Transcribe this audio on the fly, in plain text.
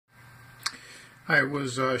I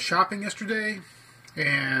was shopping yesterday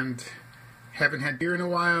and haven't had beer in a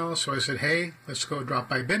while, so I said, hey, let's go drop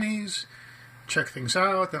by Binny's, check things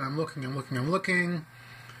out. And I'm looking,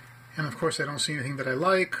 and of course I don't see anything that I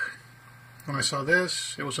like. When I saw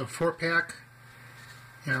this, it was a 4-pack,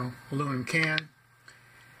 aluminum can.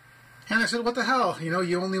 And I said, what the hell?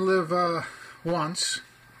 You only live once.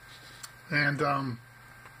 And it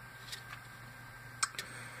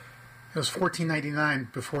was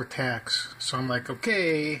 $14.99 before tax. So I'm like,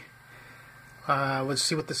 okay, let's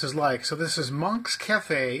see what this is like. So this is Monk's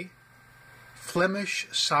Cafe Flemish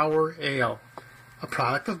Sour Ale, a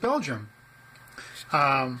product of Belgium.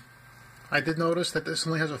 I did notice that this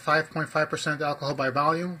only has a 5.5% alcohol by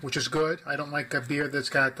volume, which is good. I don't like a beer that's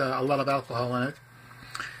got a lot of alcohol in it.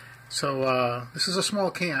 So this is a small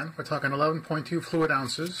can. We're talking 11.2 fluid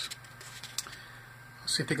ounces.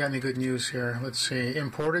 Let's see if they got any good news here. Let's see.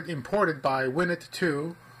 Imported by Winnet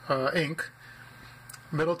 2 Inc.,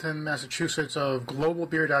 Middleton, Massachusetts of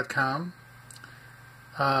globalbeer.com.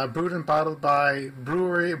 Brewed and bottled by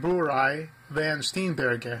Brewery Van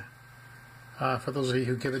Steenbergen. For those of you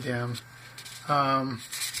who give a damn.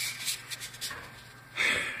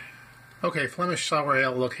 Okay, Flemish Sour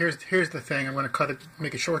Ale. Look, here's the thing. I'm going to cut it,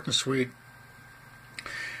 make it short and sweet.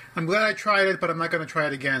 I'm glad I tried it, but I'm not going to try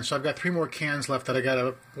it again. So I've got 3 more cans left that I got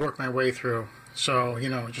to work my way through. So,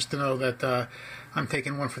 just to know that I'm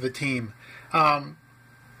taking one for the team.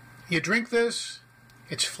 You drink this,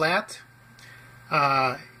 it's flat.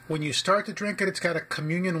 When you start to drink it, it's got a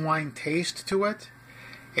communion wine taste to it.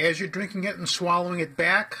 As you're drinking it and swallowing it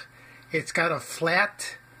back, it's got a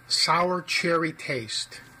flat, sour cherry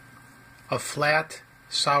taste. A flat,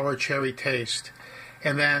 sour cherry taste.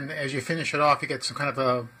 And then as you finish it off, you get some kind of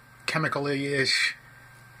a chemical-y-ish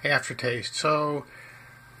aftertaste. So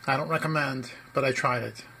I don't recommend, but I tried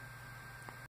it.